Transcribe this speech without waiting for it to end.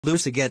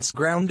Lucy gets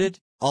grounded,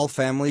 all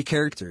family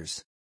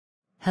characters.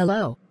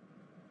 Hello.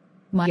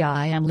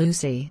 I am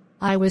Lucy.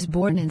 I was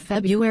born in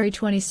February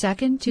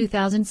 22,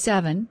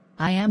 2007.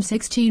 I am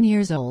 16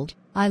 years old.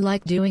 I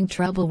like doing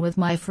trouble with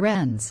my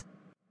friends.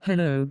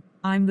 Hello,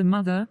 I'm the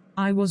mother.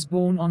 I was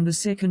born on the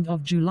 2nd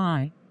of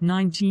July,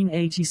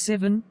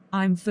 1987.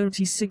 I'm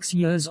 36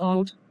 years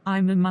old.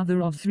 I'm a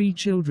mother of 3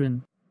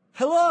 children.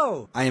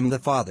 Hello! I am the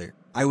father.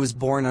 I was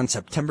born on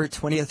September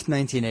 20th,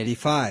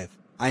 1985.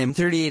 I am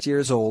 38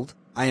 years old.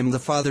 I am the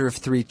father of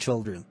 3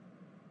 children.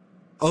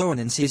 Oh, and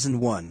in Season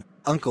 1,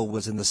 Uncle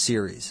was in the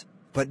series,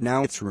 but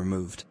now it's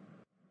removed.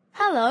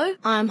 Hello,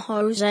 I'm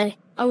Jose.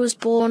 I was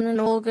born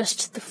on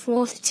August the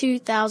 4th,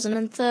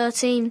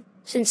 2013.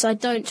 Since I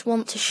don't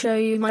want to show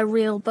you my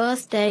real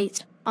birth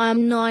date, I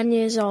am 9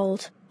 years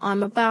old.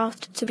 I'm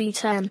about to be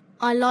 10.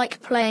 I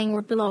like playing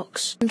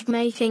Roblox and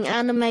making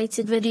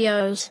animated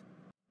videos.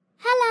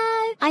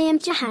 Hello, I am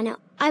Johanna.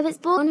 I was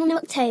born on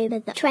October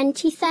the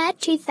 23rd,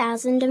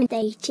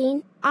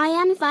 2018. I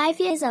am 5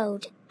 years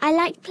old. I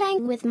like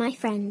playing with my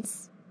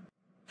friends.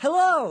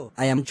 Hello,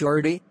 I am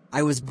Jordy.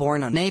 I was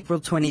born on April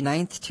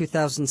 29th,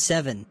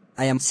 2007.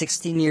 I am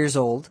 16 years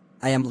old.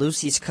 I am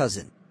Lucy's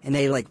cousin, and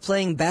I like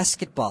playing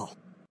basketball.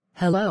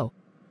 Hello.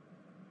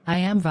 I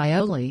am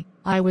Violi.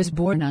 I was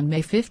born on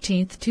May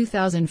 15,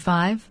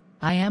 2005.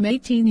 I am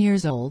 18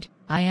 years old.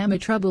 I am a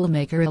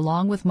troublemaker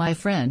along with my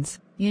friends,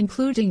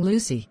 including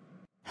Lucy.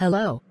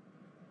 Hello.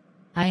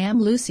 I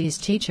am Lucy's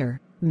teacher,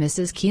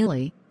 Mrs.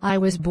 Keeley. I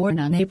was born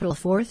on April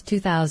 4,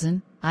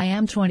 2000. I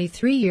am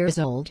 23 years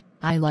old.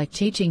 I like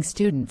teaching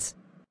students.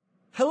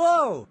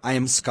 Hello! I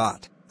am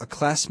Scott, a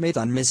classmate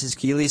on Mrs.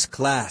 Keeley's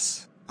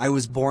class. I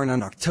was born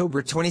on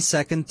October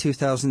 22nd,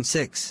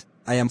 2006.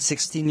 I am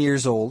 16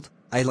 years old.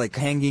 I like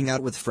hanging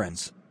out with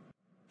friends.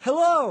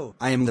 Hello!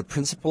 I am the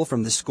principal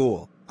from the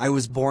school. I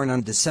was born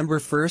on December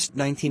 1st,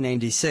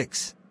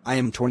 1996. I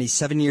am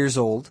 27 years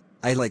old.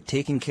 I like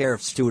taking care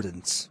of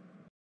students.